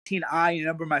2016, I and a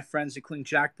number of my friends, including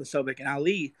Jack Posobiec and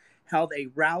Ali, held a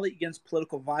rally against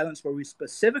political violence where we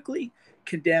specifically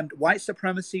condemned white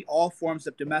supremacy, all forms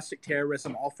of domestic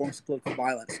terrorism, all forms of political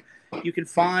violence. You can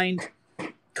find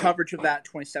coverage of that in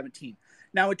 2017.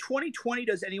 Now, in 2020,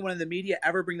 does anyone in the media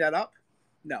ever bring that up?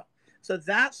 No. So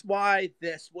that's why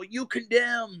this, well, you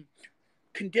condemn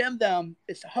them,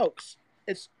 it's a hoax.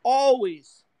 It's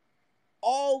always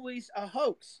a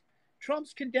hoax.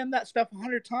 Trump's condemned that stuff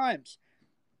 100 times.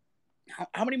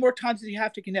 How many more times does he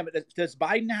have to condemn it? Does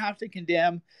Biden have to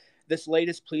condemn this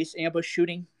latest police ambush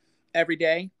shooting every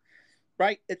day?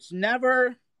 Right?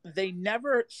 They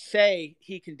never say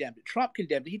he condemned it. Trump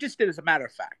condemned it. He just did as a matter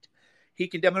of fact. He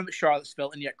condemned him at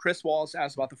Charlottesville, and yet Chris Wallace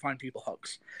asked about the Fine People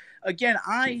hoax. Again,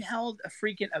 I held a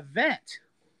freaking event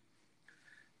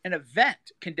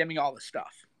condemning all this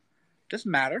stuff.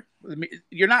 Doesn't matter.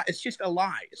 You're not, it's just a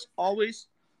lie. It's always,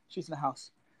 she's in the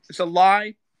house. It's a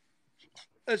lie.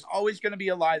 There's always going to be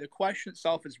a lie. The question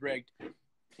itself is rigged.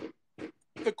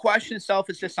 The question itself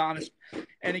is dishonest.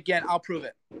 And again, I'll prove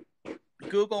it.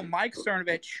 Google Mike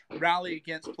Cernovich rally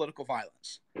against political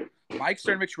violence. Mike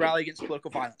Cernovich rally against political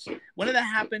violence. When did that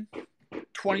happen?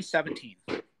 2017.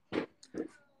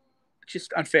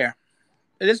 Just unfair.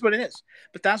 It is what it is.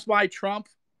 But that's why Trump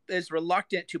is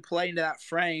reluctant to play into that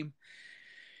frame,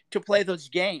 to play those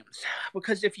games.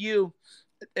 Because if you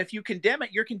condemn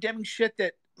it, you're condemning shit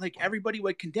that like everybody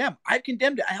would condemn. I've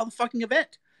condemned it. I held a fucking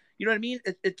event. You know what I mean?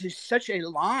 It is such a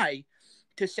lie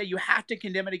to say you have to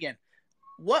condemn it again.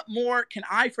 What more can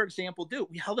I, for example, do?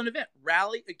 We held an event,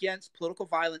 Rally Against Political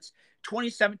Violence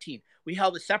 2017. We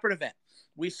held a separate event.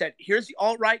 We said, here's the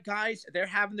alt-right guys. They're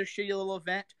having their shitty little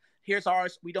event. Here's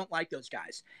ours. We don't like those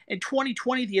guys. In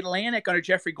 2020, The Atlantic, under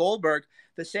Jeffrey Goldberg,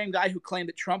 the same guy who claimed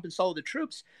that Trump insulted the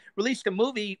troops, released a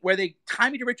movie where they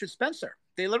tied me to Richard Spencer.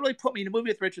 They literally put me in a movie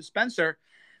with Richard Spencer,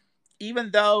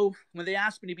 even though when they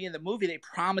asked me to be in the movie, they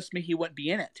promised me he wouldn't be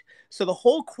in it. So the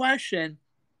whole question,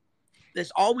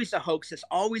 there's always a hoax. It's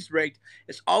always rigged.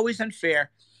 It's always unfair,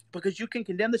 because you can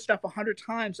condemn this stuff 100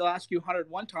 times. They'll ask you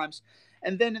 101 times.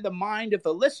 And then in the mind of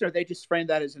the listener, they just frame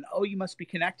that as you must be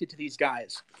connected to these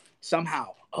guys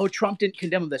somehow. Oh, Trump didn't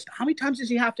condemn this. How many times does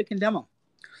he have to condemn them?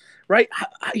 Right?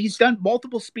 He's done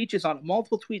multiple speeches on it,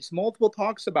 multiple tweets, multiple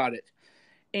talks about it.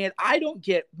 And I don't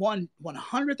get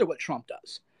 1/100th of what Trump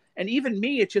does. And even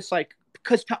me, it's just like,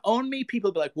 because to own me, people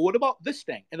will be like, well, what about this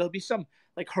thing? And it'll be some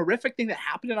like horrific thing that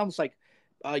happened. And I was like,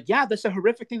 yeah, that's a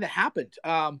horrific thing that happened.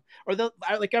 I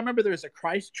remember there was a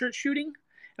Christchurch shooting,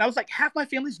 and I was like, half my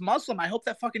family's Muslim. I hope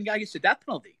that fucking guy gets the death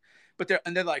penalty. But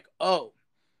they're like, oh,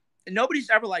 and nobody's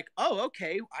ever like, oh,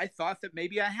 okay. I thought that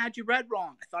maybe I had you read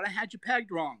wrong. I thought I had you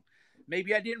pegged wrong.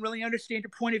 Maybe I didn't really understand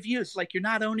your point of view. It's like, you're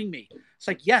not owning me. It's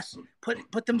like, yes,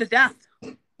 put them to death.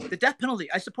 The death penalty.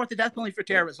 I support the death penalty for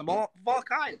terrorism, of all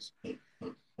kinds.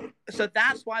 So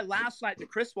that's why last night, the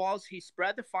Chris Wallace, he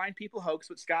spread the Fine People hoax,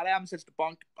 which Scott Adams has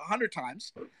debunked 100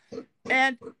 times.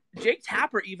 And Jake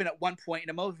Tapper, even at one point,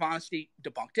 in a moment of honesty,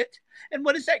 debunked it. And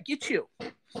what does that get you?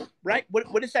 Right?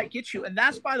 What does that get you? And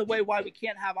that's, by the way, why we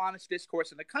can't have honest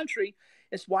discourse in the country.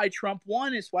 It's why Trump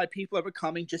won. It's why people are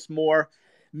becoming just more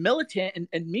militant,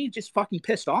 and me just fucking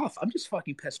pissed off. I'm just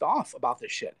fucking pissed off about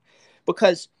this shit.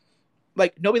 Because,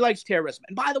 like, nobody likes terrorism.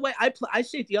 And by the way, I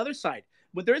say it the other side.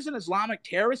 When there's an Islamic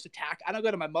terrorist attack, I don't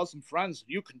go to my Muslim friends,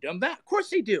 you condemn that? Of course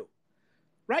they do.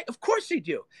 Right? Of course they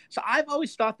do. So I've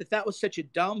always thought that was such a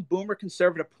dumb boomer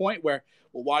conservative point where,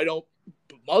 well, why don't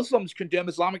Muslims condemn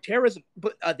Islamic terrorism?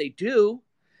 But they do.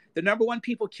 The number one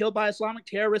people killed by Islamic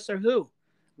terrorists are who?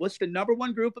 What's the number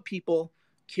one group of people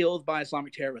killed by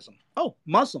Islamic terrorism? Oh,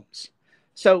 Muslims.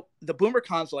 So the boomer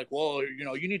cons are like, well,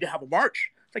 you need to have a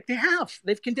march. It's like,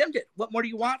 they've condemned it. What more do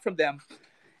you want from them?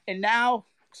 And now,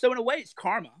 so in a way, it's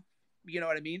karma. You know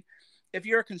what I mean? If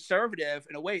you're a conservative,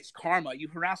 in a way, it's karma. You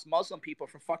harass Muslim people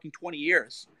for fucking 20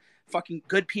 years. Fucking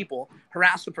good people.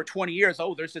 Harass them for 20 years.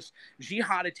 Oh, there's this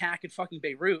jihad attack in fucking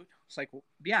Beirut. It's like, well,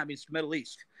 yeah, I mean, it's the Middle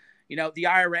East. The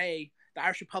IRA, the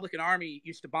Irish Republican Army,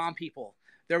 used to bomb people.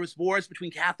 There was wars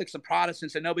between Catholics and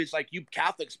Protestants, and nobody's like, you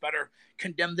Catholics better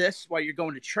condemn this while you're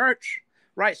going to church.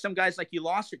 Right? Some guy's like, you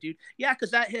lost it, dude. Yeah,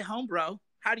 because that hit home, bro.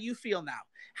 How do you feel now?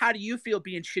 How do you feel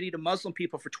being shitty to Muslim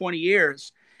people for 20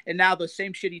 years, and now those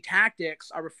same shitty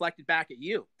tactics are reflected back at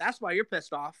you? That's why you're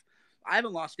pissed off. I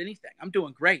haven't lost anything. I'm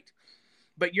doing great.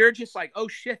 But you're just like, oh,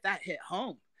 shit, that hit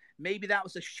home. Maybe that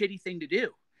was a shitty thing to do.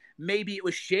 Maybe it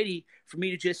was shitty for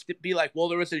me to just be like, well,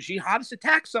 there was a jihadist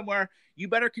attack somewhere. You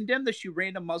better condemn this, you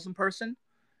random Muslim person.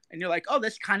 And you're like, oh,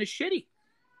 that's kind of shitty.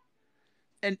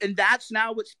 And that's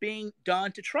now what's being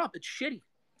done to Trump. It's shitty.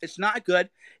 It's not good.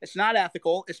 It's not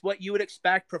ethical. It's what you would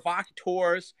expect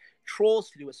provocateurs trolls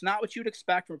to do. It's not what you'd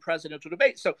expect from a presidential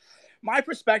debate. So my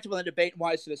perspective on the debate and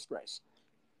why it's a disgrace.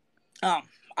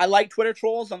 I like Twitter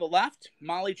trolls on the left.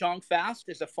 Molly Jong Fast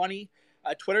is a funny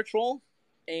Twitter troll,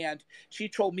 and she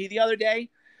trolled me the other day.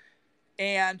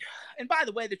 And by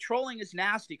the way, the trolling is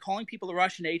nasty. Calling people a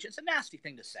Russian agent is a nasty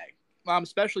thing to say,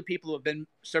 especially people who have been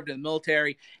served in the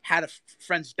military, had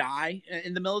friends die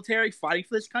in the military fighting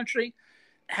for this country,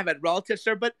 have had relatives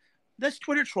served. But that's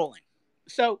Twitter trolling.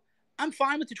 So I'm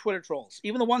fine with the Twitter trolls,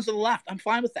 even the ones on the left. I'm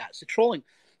fine with that. It's a trolling.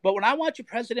 But when I watch a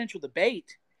presidential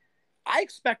debate, I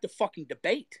expect a fucking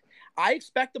debate. I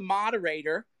expect the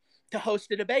moderator to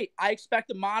host a debate. I expect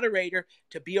the moderator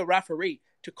to be a referee,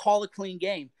 to call a clean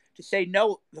game, to say,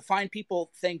 no, the fine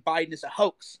people think Biden is a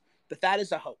hoax, that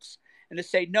is a hoax. And to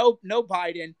say, no,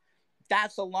 Biden,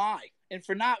 that's a lie. And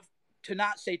to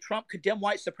not say Trump condemned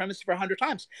white supremacy for 100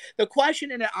 times. The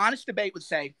question in an honest debate would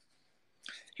say,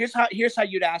 here's how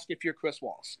you'd ask if you're Chris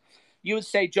Wallace. You would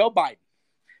say, Joe Biden,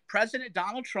 President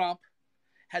Donald Trump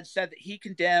had said that he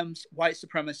condemns white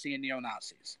supremacy and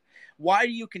neo-Nazis. Why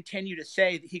do you continue to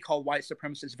say that he called white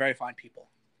supremacists very fine people?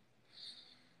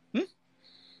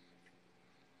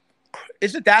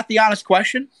 Isn't that the honest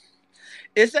question?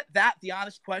 Isn't that the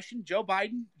honest question? Joe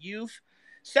Biden, you've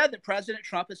said that President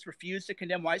Trump has refused to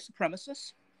condemn white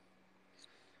supremacists,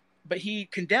 but he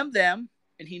condemned them,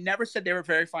 and he never said they were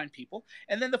very fine people.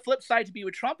 And then the flip side to be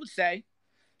what Trump would say,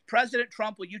 President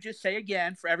Trump, will you just say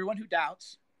again, for everyone who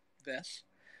doubts this,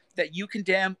 that you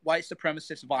condemn white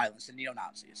supremacist violence and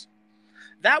neo-Nazis?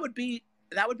 That would be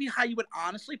how you would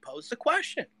honestly pose the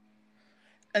question.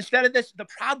 Instead of this, the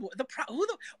Proud Boys.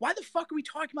 Why the fuck are we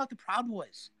talking about the Proud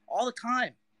Boys all the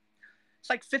time? It's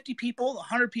like 50 people,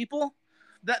 100 people.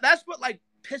 That's what like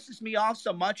pisses me off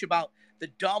so much about the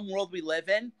dumb world we live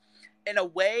in. In a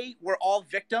way, we're all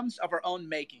victims of our own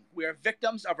making. We are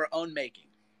victims of our own making,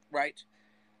 right?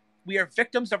 We are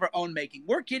victims of our own making.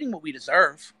 We're getting what we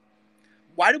deserve.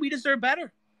 Why do we deserve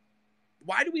better?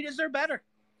 Why do we deserve better?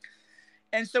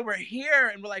 And so we're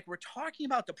here and we're talking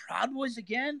about the Proud Boys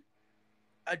again.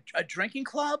 A drinking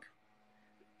club.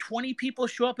 20 people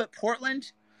show up at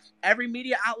Portland. Every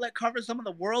media outlet covers them in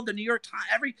the world. The New York Times,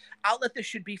 every outlet that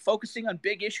should be focusing on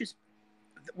big issues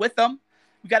with them.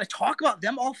 We got to talk about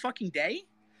them all fucking day.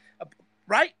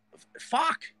 Right?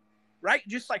 Fuck. Right?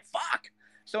 Just like fuck.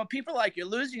 So when people are like, you're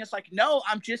losing, it's like, no,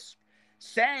 I'm just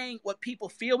saying what people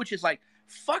feel, which is like,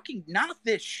 fucking not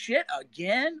this shit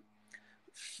again.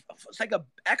 It's like a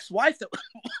ex-wife that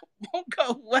won't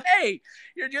go away.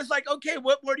 You're just like, okay,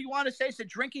 what more do you want to say? It's a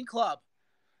drinking club.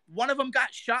 One of them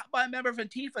got shot by a member of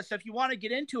Antifa. So if you want to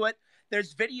get into it,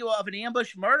 there's video of an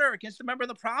ambush murder against a member of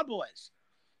the Proud Boys.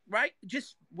 Right?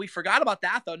 Just, we forgot about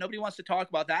that, though. Nobody wants to talk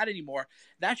about that anymore.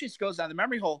 That just goes down the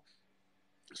memory hole.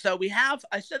 So we have,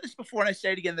 I said this before and I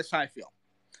say it again, this is how I feel.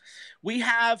 We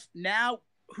have now,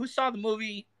 who saw the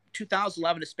movie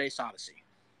 2011 A Space Odyssey?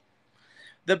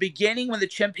 The beginning when the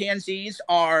chimpanzees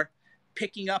are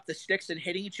picking up the sticks and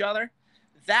hitting each other,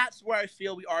 that's where I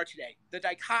feel we are today. The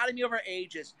dichotomy of our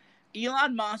age is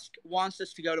Elon Musk wants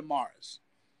us to go to Mars.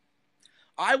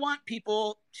 I want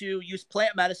people to use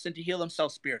plant medicine to heal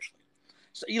themselves spiritually.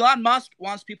 So Elon Musk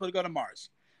wants people to go to Mars.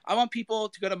 I want people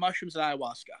to go to mushrooms and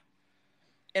ayahuasca.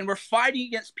 And we're fighting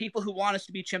against people who want us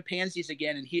to be chimpanzees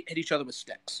again and hit each other with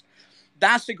sticks.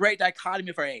 That's the great dichotomy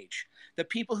of our age. The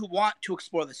people who want to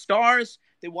explore the stars,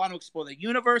 they want to explore the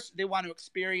universe, they want to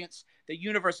experience the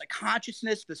universe of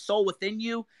consciousness, the soul within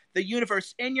you, the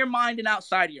universe in your mind and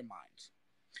outside of your mind.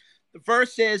 The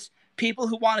verse is people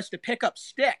who want us to pick up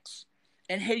sticks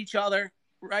and hit each other,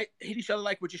 right? Hit each other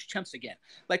like we're just chimps again.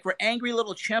 Like we're angry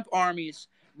little chimp armies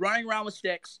running around with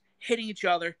sticks, hitting each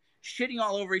other, shitting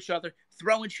all over each other,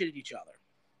 throwing shit at each other.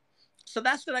 So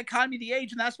that's the dichotomy of the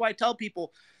age, and that's why I tell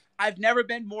people I've never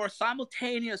been more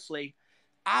simultaneously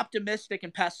optimistic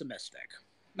and pessimistic.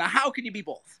 Now, how can you be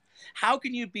both? How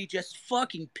can you be just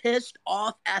fucking pissed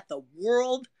off at the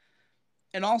world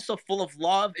and also full of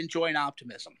love and joy and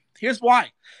optimism? Here's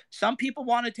why. Some people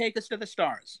want to take us to the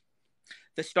stars.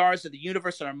 The stars of the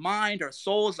universe in our mind, our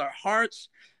souls, our hearts,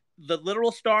 the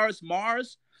literal stars,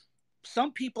 Mars.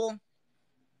 Some people,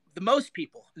 the most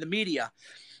people in the media,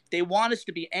 they want us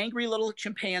to be angry little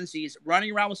chimpanzees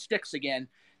running around with sticks again.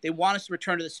 They want us to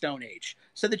return to the Stone Age.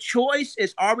 So the choice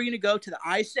is, are we going to go to the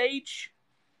Ice Age?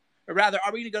 Or rather,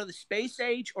 are we going to go to the Space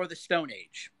Age or the Stone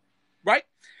Age? Right?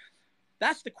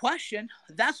 That's the question.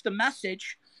 That's the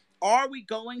message. Are we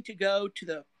going to go to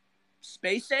the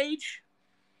Space Age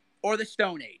or the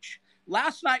Stone Age?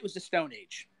 Last night was the Stone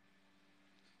Age.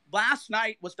 Last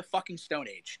night was the fucking Stone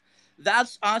Age.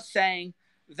 That's us saying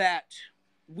that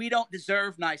we don't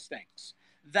deserve nice things.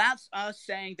 That's us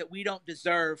saying that we don't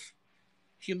deserve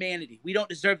humanity. We don't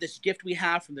deserve this gift we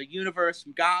have from the universe,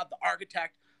 from God, the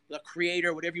architect, the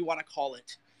creator, whatever you want to call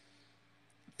it.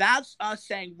 That's us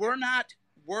saying we're not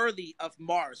worthy of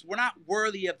Mars. We're not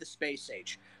worthy of the space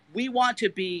age. We want to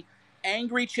be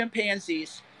angry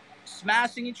chimpanzees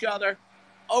smashing each other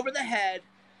over the head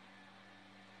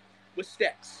with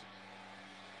sticks.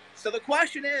 So the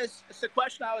question is, it's the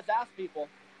question I always ask people,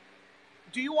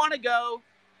 do you want to go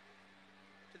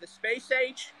to the space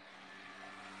age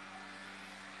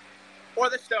or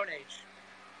the Stone Age?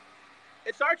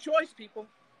 It's our choice, people.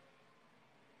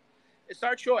 It's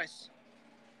our choice.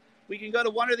 We can go to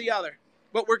one or the other,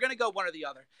 but we're going to go one or the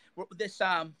other.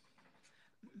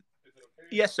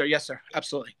 Yes, sir. Yes, sir.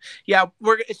 Absolutely. Yeah,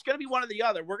 it's going to be one or the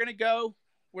other. We're going to go.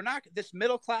 We're not this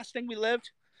middle class thing we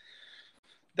lived.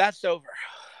 That's over.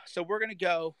 So we're going to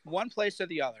go one place or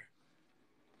the other.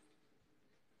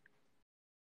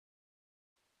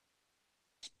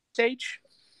 Age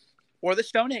or the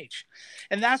Stone Age,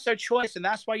 and that's our choice. And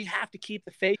that's why you have to keep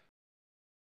the faith.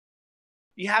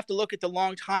 You have to look at the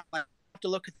long timeline. You have to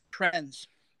look at the trends.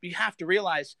 You have to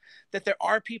realize that there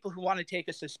are people who want to take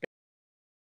us to space.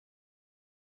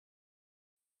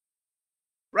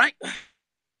 Right?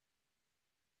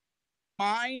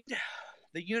 Mind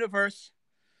the universe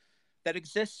that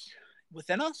exists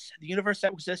within us, the universe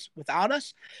that exists without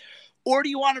us, or do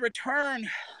you want to return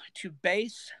to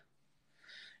base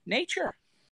nature?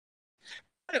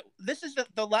 This is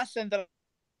the lesson that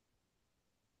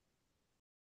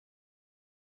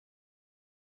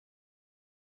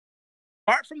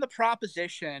apart from the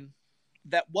proposition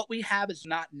that what we have is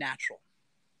not natural.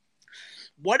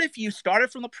 What if you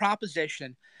started from the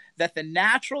proposition that the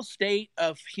natural state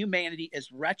of humanity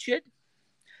is wretched,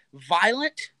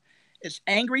 violent, it's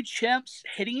angry chimps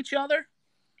hitting each other,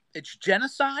 it's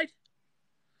genocide,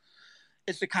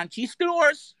 it's the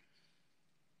conquistadors,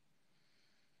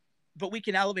 but we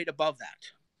can elevate above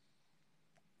that.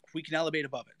 We can elevate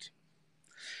above it.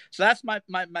 So that's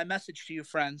my message to you,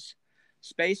 friends.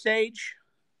 Space age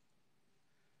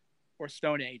or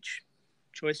Stone Age.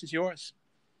 Choice is yours.